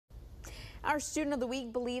Our student of the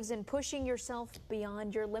week believes in pushing yourself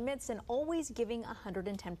beyond your limits and always giving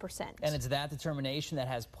 110%. And it's that determination that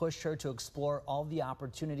has pushed her to explore all the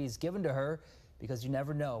opportunities given to her, because you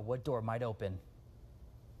never know what door might open.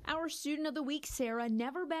 Our student of the week, Sara,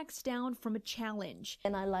 never backs down from a challenge.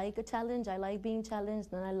 And I like a challenge. I like being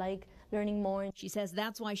challenged, and I like learning more. She says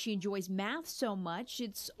that's why she enjoys math so much.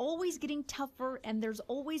 It's always getting tougher, and there's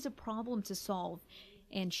always a problem to solve.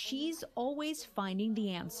 And she's always finding the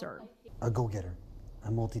answer. A go-getter, a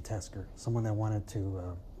multitasker, someone that wanted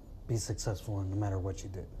to be successful no matter what you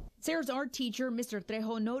did. Sara's art teacher, Mr.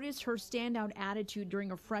 Trejo, noticed her standout attitude during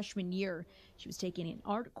her freshman year. She was taking an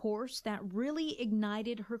art course that really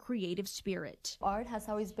ignited her creative spirit. Art has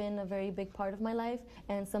always been a very big part of my life,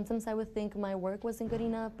 and sometimes I would think my work wasn't good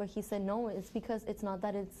enough, but he said, no, it's because it's not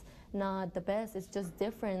that it's not the best, it's just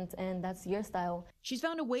different, and that's your style. She's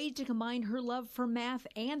found a way to combine her love for math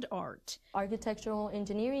and art. Architectural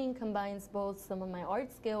engineering combines both some of my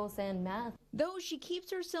art skills and math. Though she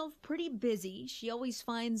keeps herself pretty busy, she always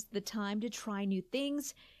finds the time to try new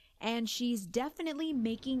things, and she's definitely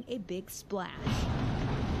making a big splash.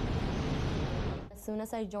 As soon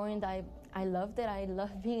as I joined, I loved it. I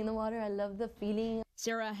love being in the water. I love the feeling.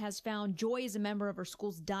 Sara has found joy as a member of her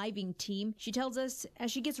school's diving team. She tells us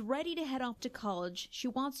as she gets ready to head off to college, she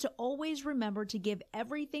wants to always remember to give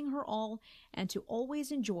everything her all and to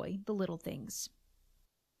always enjoy the little things.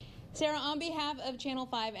 Sara, on behalf of Channel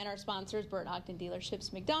 5 and our sponsors, Burt Ogden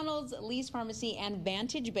Dealerships, McDonald's, Lee's Pharmacy, and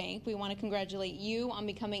Vantage Bank, we want to congratulate you on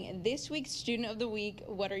becoming this week's Student of the Week.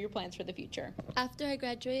 What are your plans for the future? After I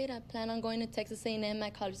graduate, I plan on going to Texas A&M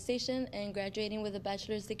at College Station and graduating with a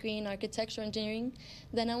bachelor's degree in architectural engineering.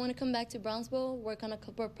 Then I want to come back to Brownsville, work on a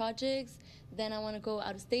couple of projects. Then I want to go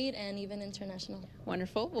out of state and even international.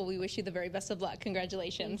 Wonderful. Well, we wish you the very best of luck.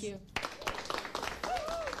 Congratulations. Thank you.